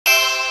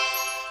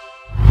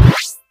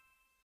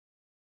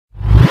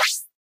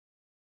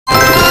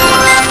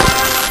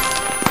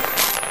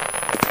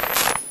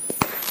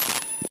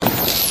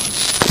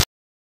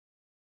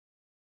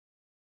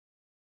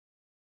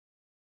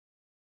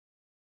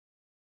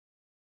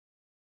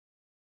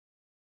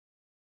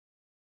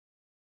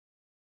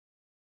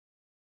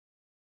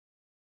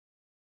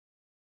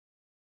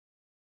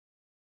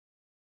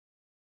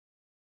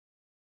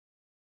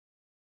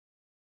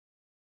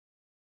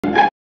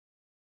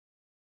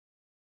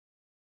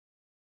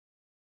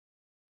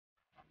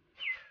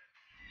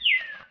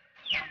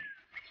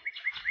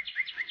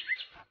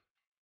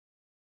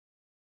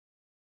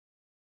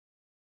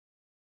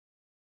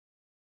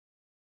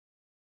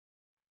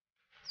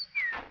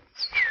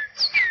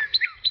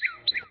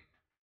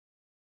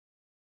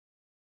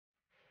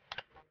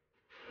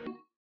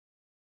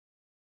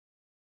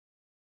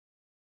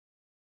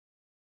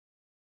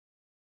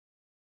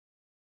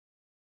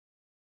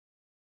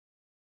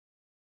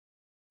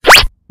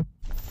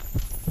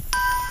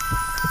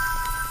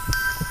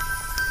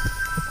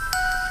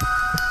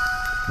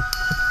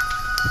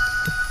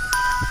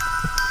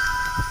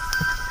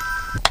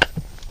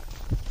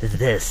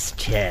This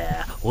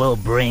chair will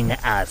bring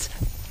us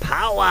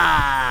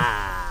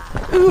power!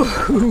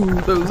 Ooh,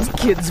 those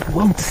kids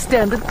won't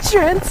stand a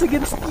chance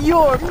against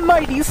your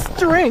mighty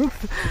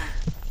strength.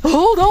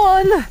 Hold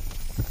on!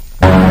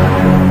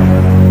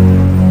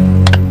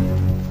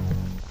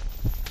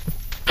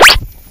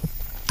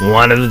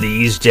 One of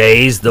these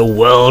days, the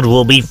world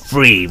will be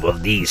free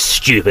of these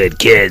stupid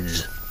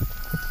kids.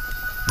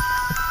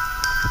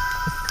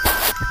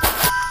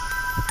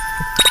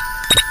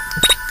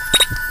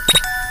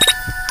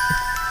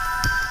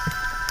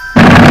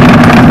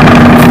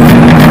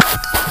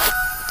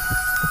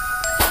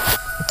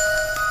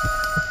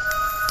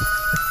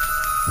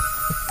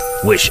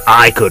 Wish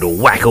I could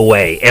whack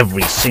away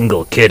every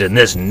single kid in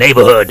this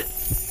neighborhood.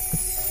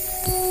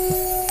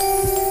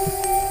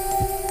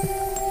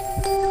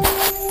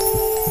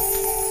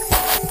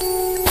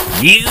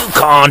 You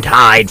can't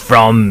hide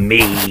from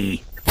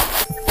me.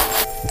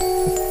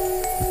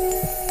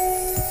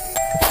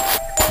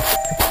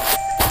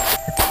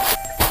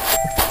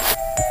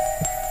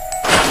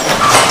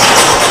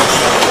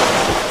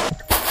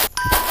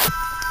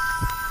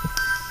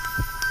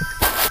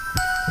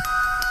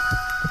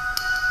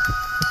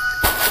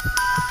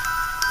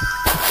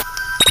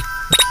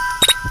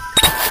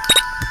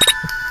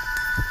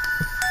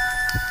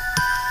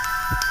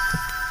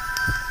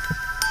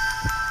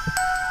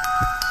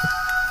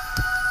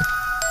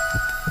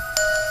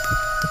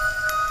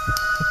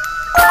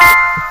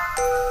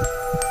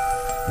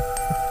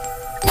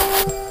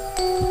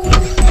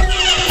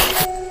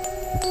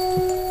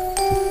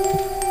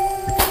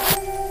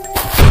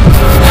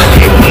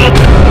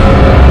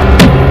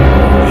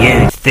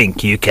 You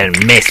think you can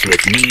mess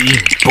with me,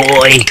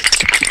 boy?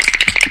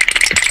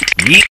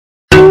 You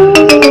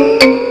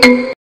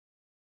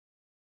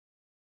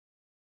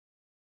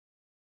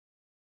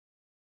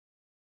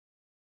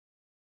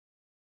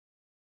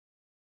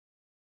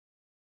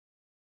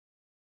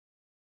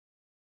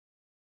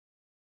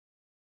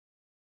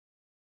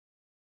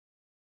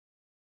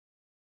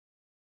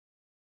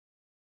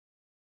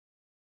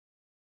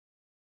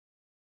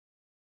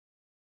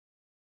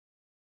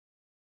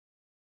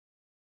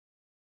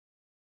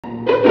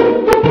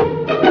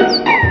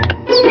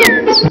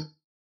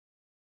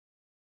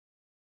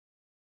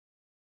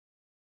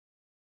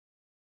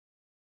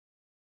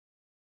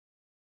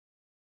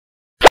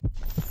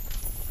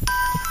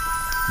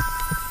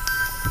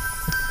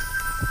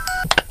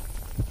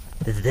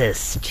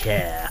This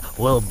chair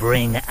will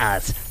bring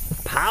us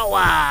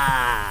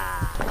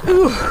power!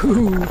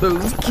 Ooh,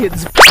 those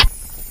kids...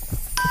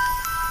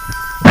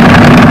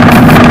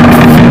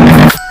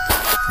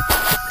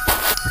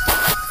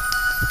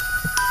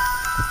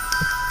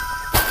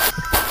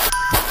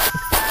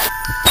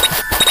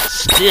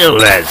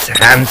 Still as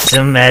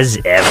handsome as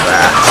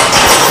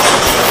ever.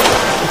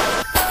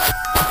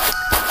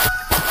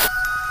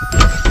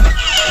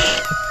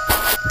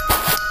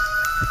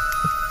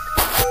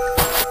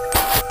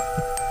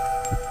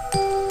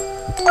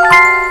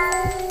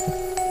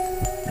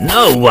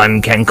 No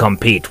one can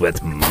compete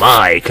with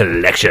my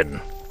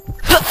collection.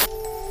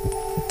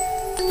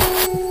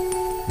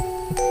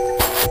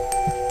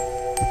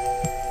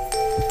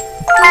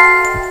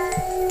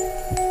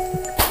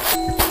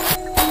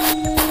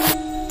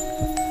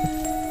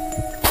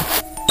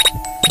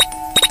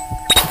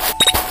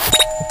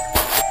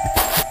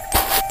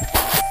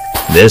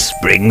 This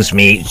brings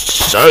me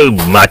so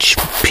much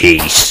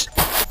peace.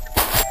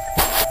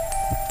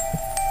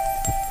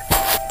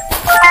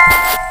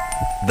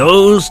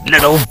 Those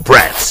little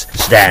brats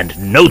stand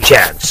no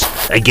chance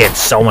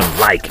against someone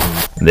like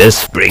me.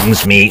 This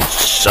brings me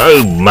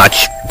so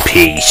much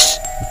peace.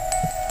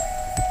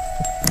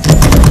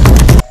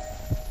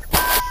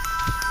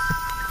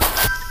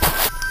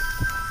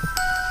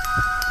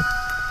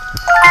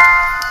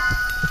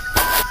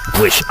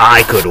 Wish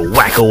I could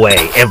whack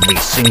away every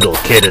single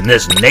kid in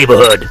this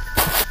neighborhood.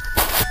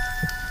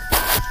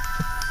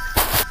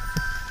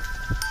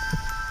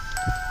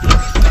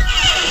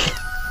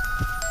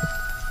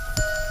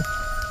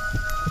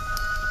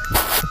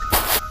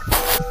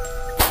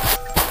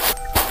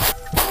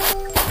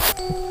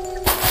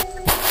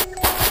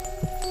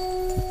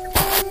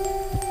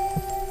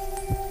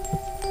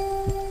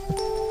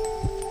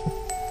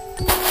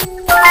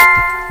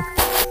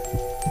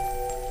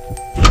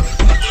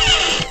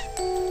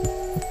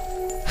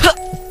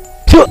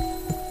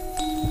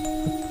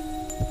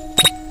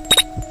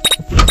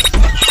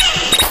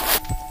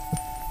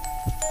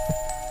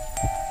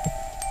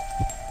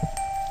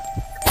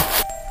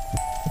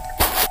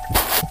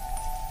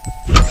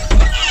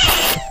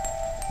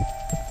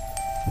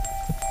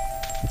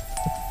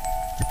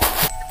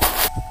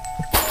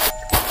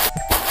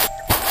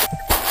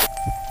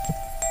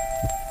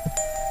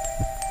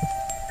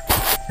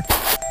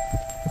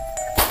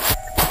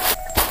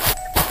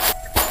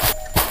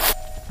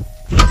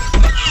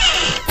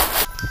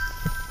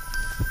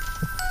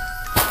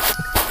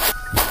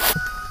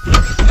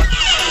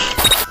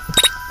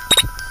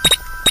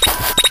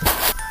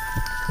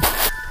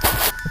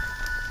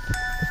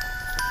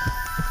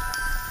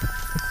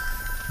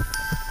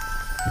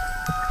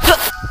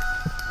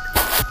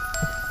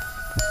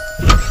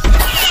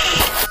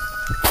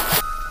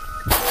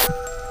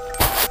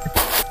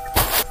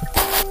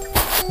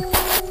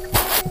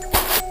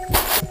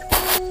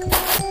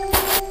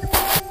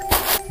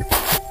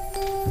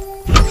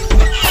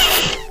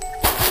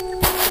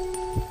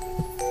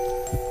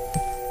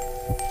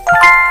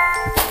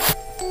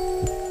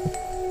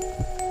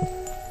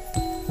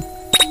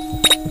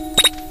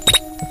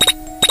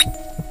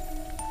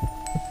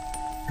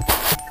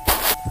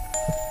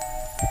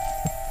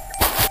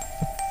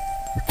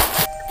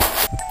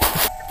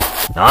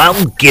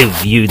 I'll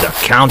give you the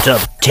count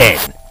of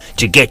 10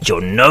 to get your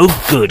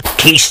no-good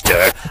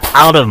keister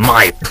out of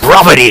my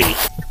property.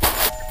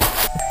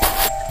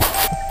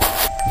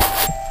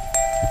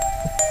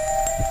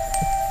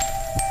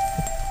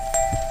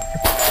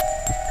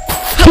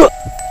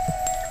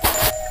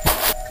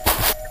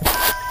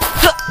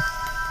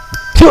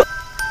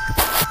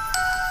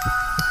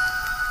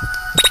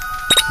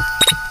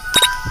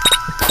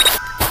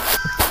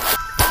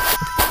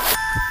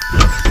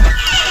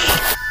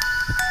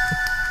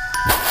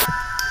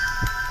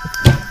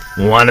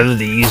 One of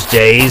these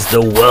days,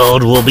 the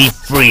world will be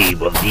free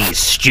of these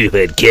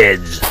stupid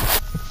kids.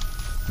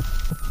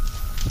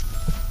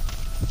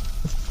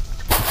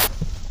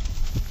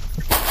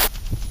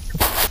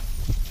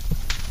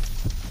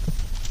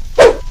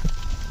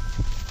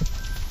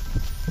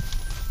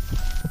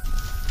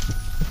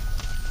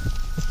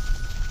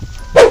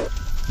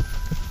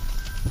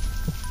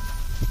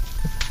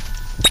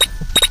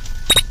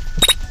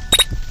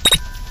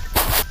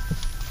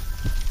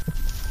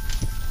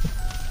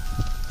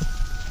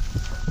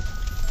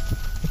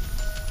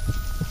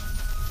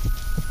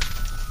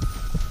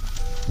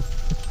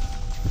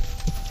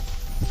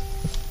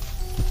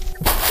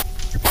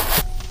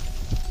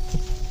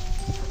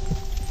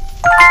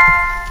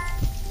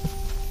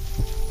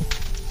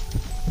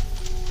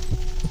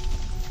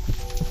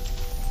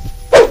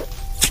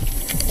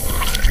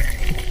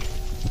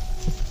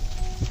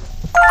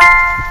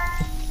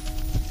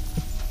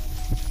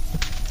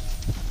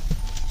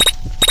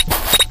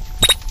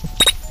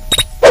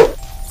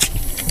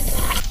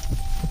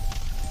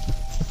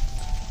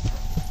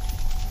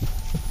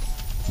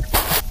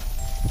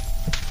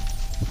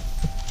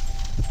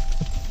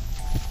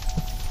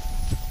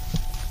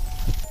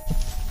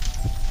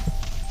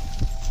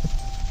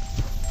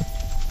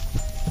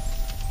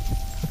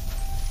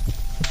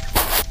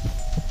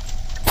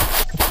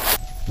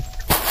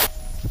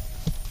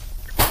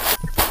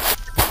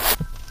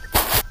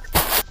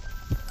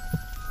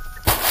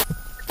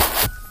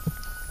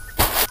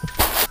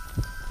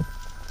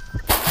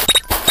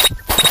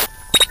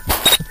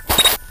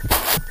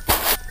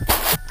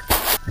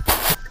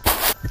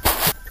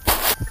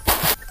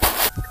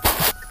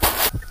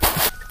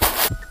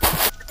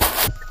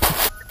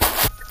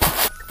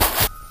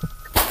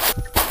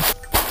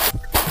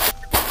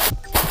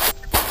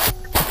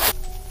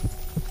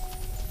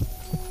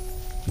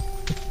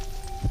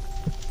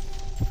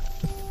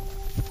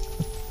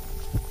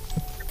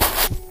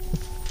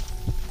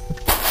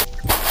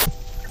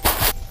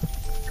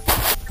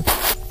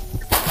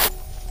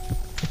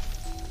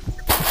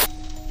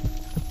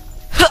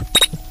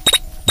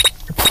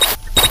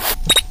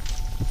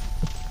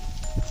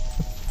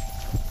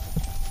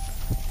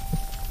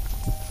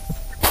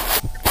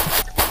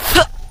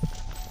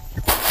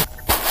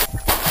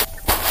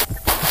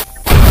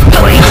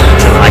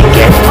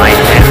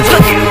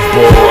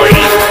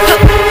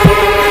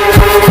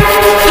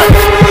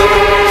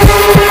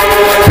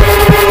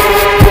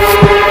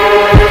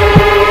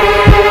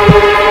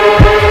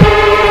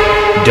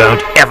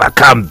 Don't ever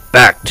come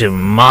back to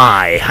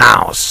my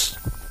house.